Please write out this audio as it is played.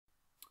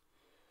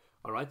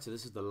Alright, so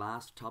this is the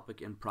last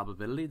topic in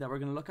probability that we're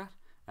going to look at,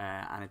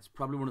 and it's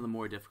probably one of the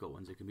more difficult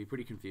ones. It can be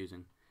pretty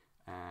confusing,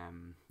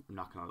 I'm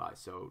not going to lie.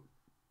 So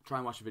try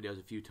and watch the videos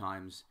a few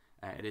times.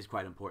 It is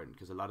quite important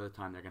because a lot of the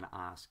time they're going to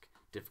ask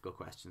difficult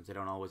questions. They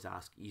don't always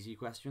ask easy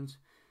questions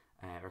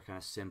or kind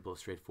of simple,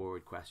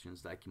 straightforward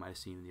questions like you might have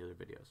seen in the other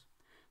videos.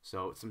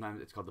 So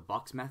sometimes it's called the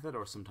box method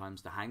or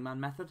sometimes the hangman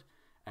method.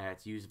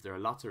 It's used if there are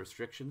lots of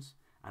restrictions,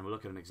 and we'll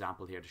look at an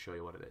example here to show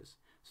you what it is.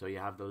 So you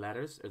have the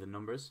letters or the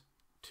numbers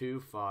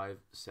 2, 5,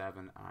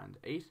 7 and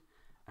 8,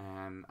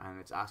 and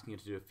it's asking you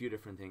to do a few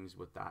different things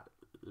with that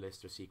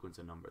list or sequence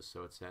of numbers.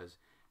 So it says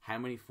how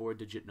many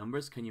 4-digit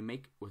numbers can you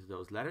make with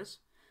those letters,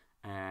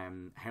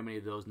 how many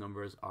of those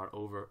numbers are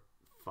over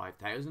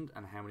 5,000,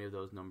 and how many of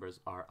those numbers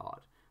are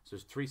odd. So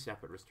there's 3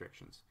 separate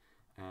restrictions.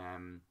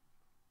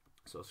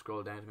 So I'll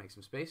scroll down to make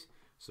some space.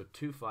 So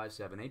 2, 5,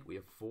 7, 8, we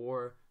have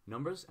 4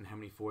 numbers, and how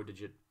many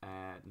 4-digit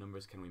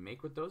numbers can we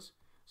make with those?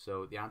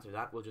 So the answer to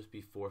that will just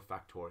be 4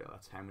 factorial.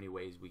 That's how many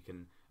ways we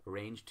can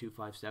arrange 2,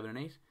 5, 7 and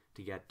 8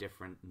 to get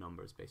different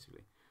numbers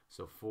basically.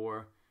 So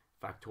 4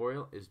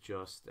 factorial is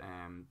just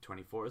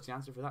 24 is the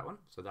answer for that one.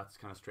 So that's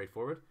kind of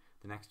straightforward.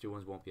 The next 2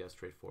 ones won't be as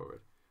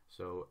straightforward.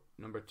 So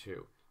number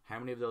 2, how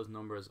many of those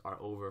numbers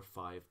are over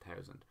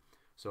 5,000?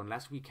 So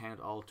unless we count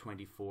all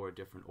 24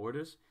 different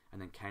orders and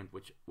then count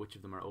which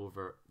of them are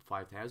over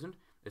 5,000,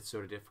 it's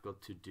sort of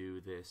difficult to do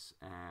this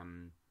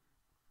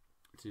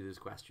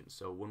question.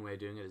 So one way of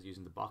doing it is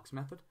using the box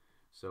method.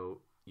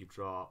 So you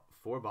draw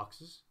 4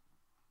 boxes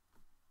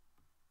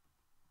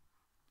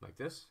like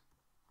this,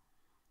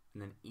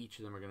 and then each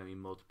of them are going to be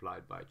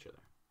multiplied by each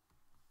other.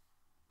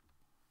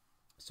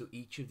 So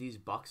each of these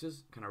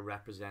boxes kind of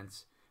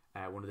represents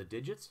one of the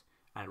digits,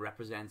 and it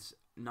represents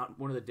not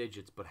one of the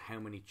digits but how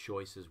many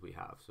choices we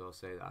have. So I'll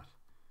say that.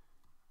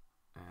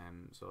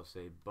 So I'll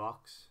say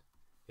box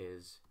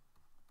is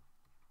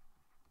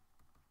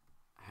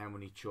how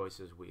many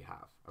choices we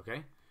have.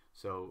 Okay,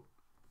 so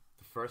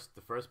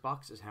the first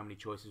box is how many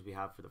choices we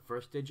have for the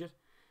first digit.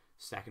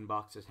 Second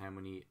box is how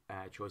many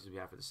choices we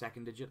have for the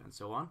second digit, and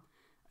so on.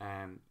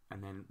 And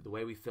then the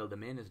way we fill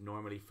them in is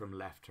normally from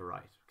left to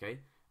right. Okay,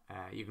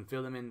 you can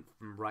fill them in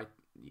from right.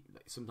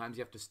 Sometimes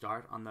you have to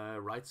start on the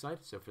right side.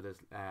 So for this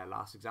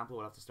last example,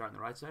 we'll have to start on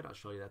the right side. I'll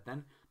show you that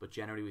then. But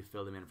generally, we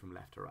fill them in from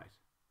left to right.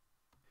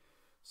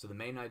 So the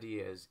main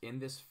idea is in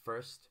this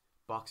first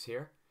box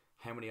here,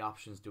 how many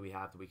options do we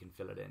have that we can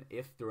fill it in?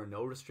 If there are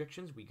no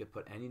restrictions, we could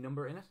put any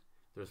number in it.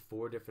 There's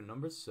 4 different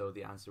numbers, so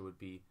the answer would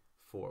be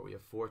 4. We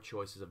have 4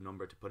 choices of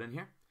number to put in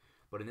here.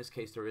 But in this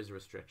case, there is a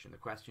restriction. The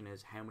question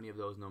is how many of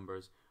those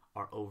numbers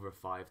are over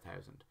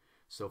 5,000?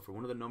 So for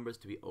one of the numbers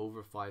to be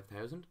over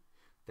 5,000,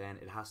 then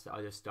it has to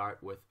either start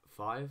with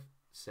 5,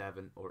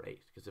 7 or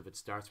 8. Because if it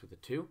starts with a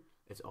 2,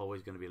 it's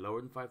always going to be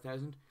lower than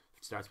 5,000. If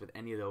it starts with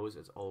any of those,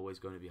 it's always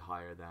going to be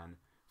higher than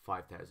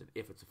 5,000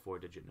 if it's a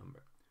 4-digit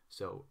number.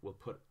 So we'll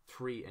put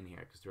 3 in here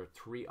because there are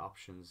 3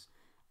 options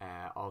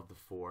of the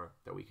 4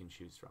 that we can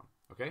choose from.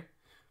 Okay,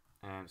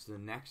 so the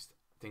next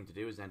thing to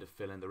do is then to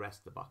fill in the rest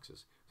of the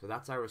boxes. So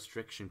that's our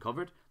restriction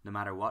covered. No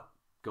matter what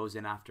goes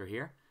in after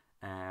here,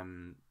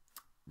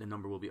 the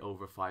number will be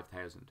over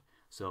 5,000.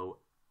 So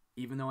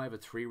even though I have a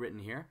 3 written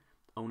here,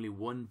 only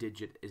 1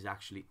 digit is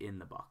actually in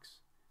the box.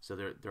 So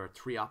there are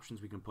 3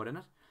 options we can put in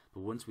it.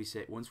 But once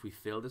we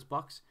fill this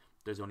box,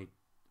 there's only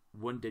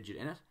 1 digit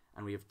in it,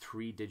 and we have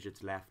 3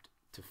 digits left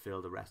to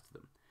fill the rest of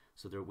them.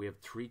 So we have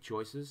 3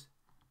 choices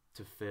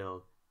to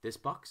fill this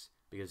box,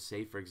 because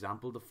say for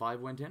example the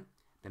 5 went in,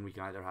 then we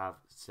can either have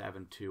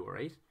 7, 2 or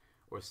 8,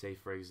 or say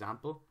for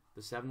example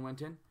the 7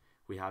 went in,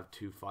 we have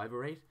 2, 5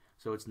 or 8.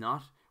 So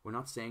we're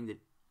not saying that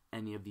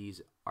any of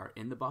these are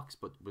in the box,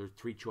 but there are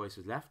 3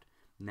 choices left.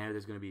 Now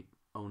there's going to be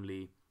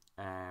only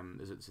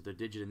so the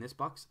digit in this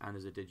box and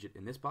there's a digit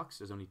in this box.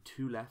 There's only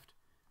 2 left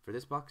for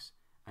this box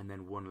and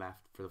then 1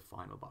 left for the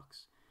final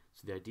box.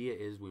 So the idea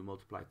is we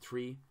multiply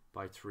 3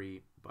 by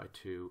 3 by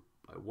 2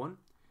 by 1,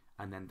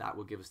 and then that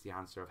will give us the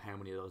answer of how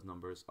many of those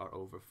numbers are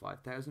over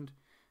 5,000.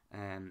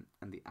 And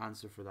the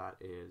answer for that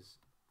is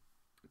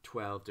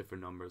 12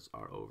 different numbers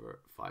are over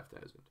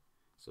 5,000.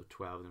 So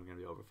 12 of them are going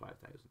to be over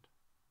 5,000.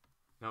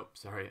 Nope,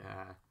 sorry,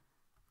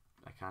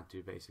 I can't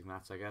do basic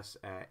maths, I guess.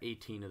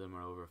 18 of them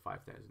are over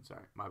 5,000,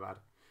 sorry, my bad.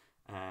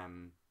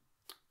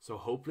 So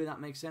hopefully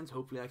that makes sense.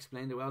 Hopefully I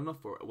explained it well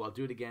enough. I'll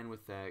do it again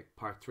with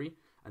part 3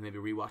 and maybe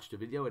rewatch the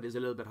video. It is a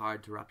little bit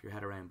hard to wrap your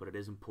head around, but it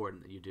is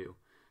important that you do.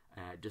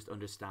 Just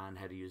understand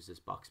how to use this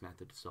box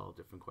method to solve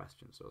different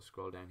questions. So I'll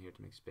scroll down here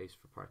to make space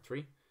for part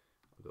 3.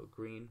 I'll go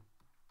green.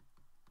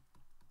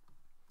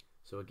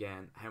 So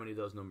again, how many of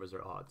those numbers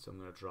are odd? So I'm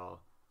going to draw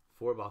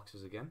 4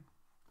 boxes again.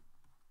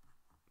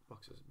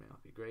 Boxes may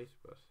not be great,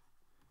 but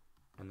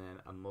and then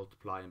I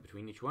multiply in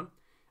between each one.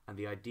 And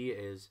the idea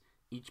is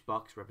each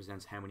box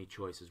represents how many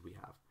choices we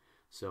have.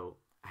 So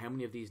how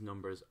many of these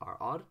numbers are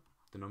odd?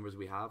 The numbers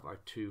we have are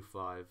 2,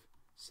 5,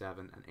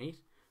 7 and 8.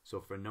 So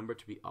for a number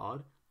to be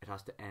odd, it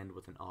has to end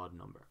with an odd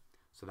number.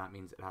 So that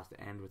means it has to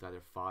end with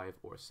either 5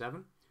 or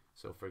 7.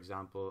 So for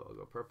example, I'll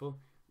go purple.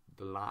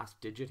 The last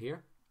digit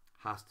here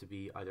has to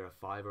be either a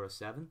 5 or a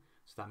 7.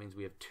 So that means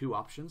we have 2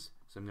 options.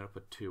 So I'm going to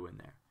put 2 in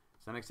there.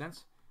 Does that make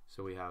sense?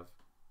 So we have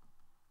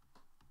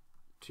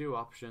 2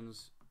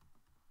 options,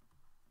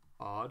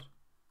 odd.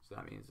 So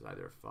that means it's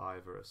either a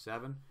 5 or a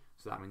 7.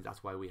 So that means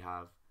that's why we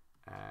have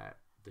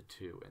the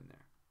 2 in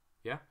there.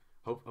 Yeah?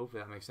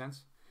 Hopefully that makes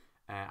sense.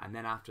 And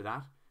then after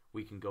that,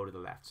 we can go to the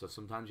left. So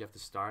sometimes you have to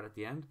start at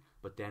the end,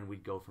 but then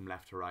we'd go from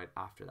left to right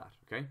after that.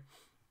 Okay?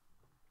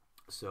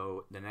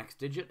 So the next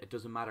digit, it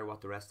doesn't matter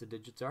what the rest of the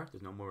digits are.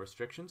 There's no more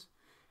restrictions.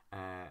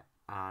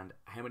 And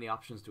how many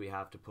options do we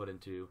have to put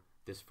into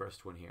this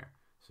first one here?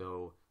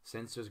 So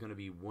since there's going to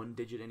be 1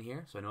 digit in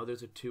here, so I know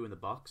there's a 2 in the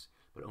box,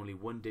 but only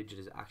 1 digit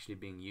is actually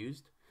being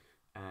used,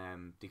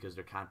 because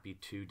there can't be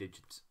 2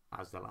 digits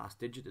as the last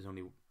digit. There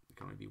can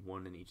only be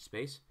 1 in each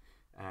space.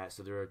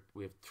 So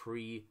we have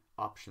 3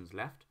 options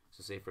left.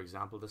 So say for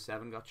example the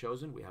 7 got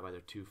chosen, we have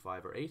either 2,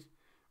 5 or 8.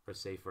 Or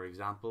say for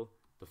example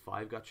the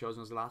 5 got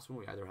chosen as the last one,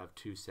 we either have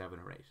 2, 7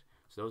 or 8.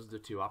 So those are the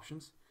 2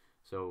 options.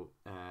 So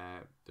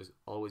there's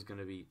always going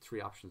to be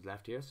 3 options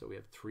left here. So we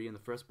have 3 in the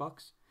first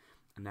box,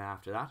 and then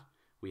after that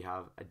we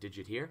have a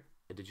digit here,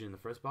 a digit in the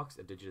first box,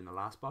 a digit in the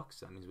last box.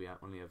 So that means we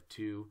only have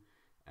 2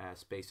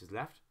 spaces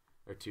left,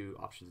 or 2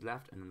 options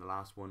left, and then the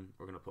last one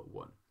we're going to put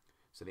 1.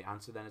 So the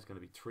answer then is going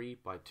to be 3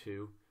 by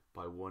 2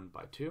 by 1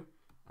 by 2,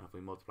 and if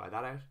we multiply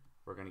that out,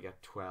 we're going to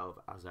get 12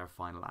 as our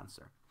final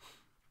answer.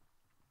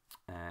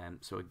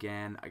 So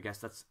again, I guess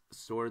that's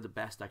sort of the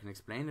best I can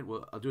explain it.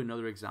 I'll do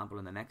another example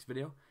in the next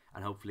video,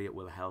 and hopefully it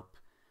will help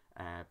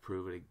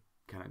prove it,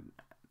 kind of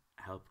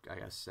help, I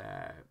guess,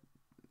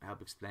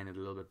 help explain it a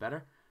little bit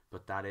better.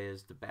 But that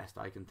is the best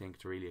I can think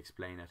to really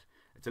explain it.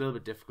 It's a little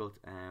bit difficult.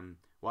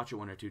 Watch it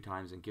 1 or 2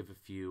 times and give a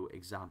few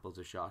examples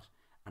a shot,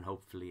 and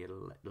hopefully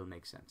it'll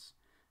make sense.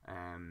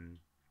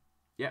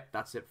 Yeah,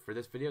 that's it for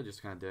this video.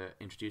 Just kind of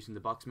introducing the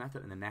box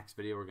method. In the next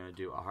video, we're going to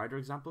do a harder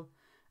example.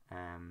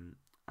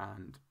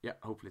 And yeah,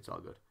 hopefully it's all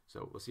good.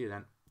 So we'll see you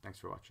then. Thanks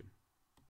for watching.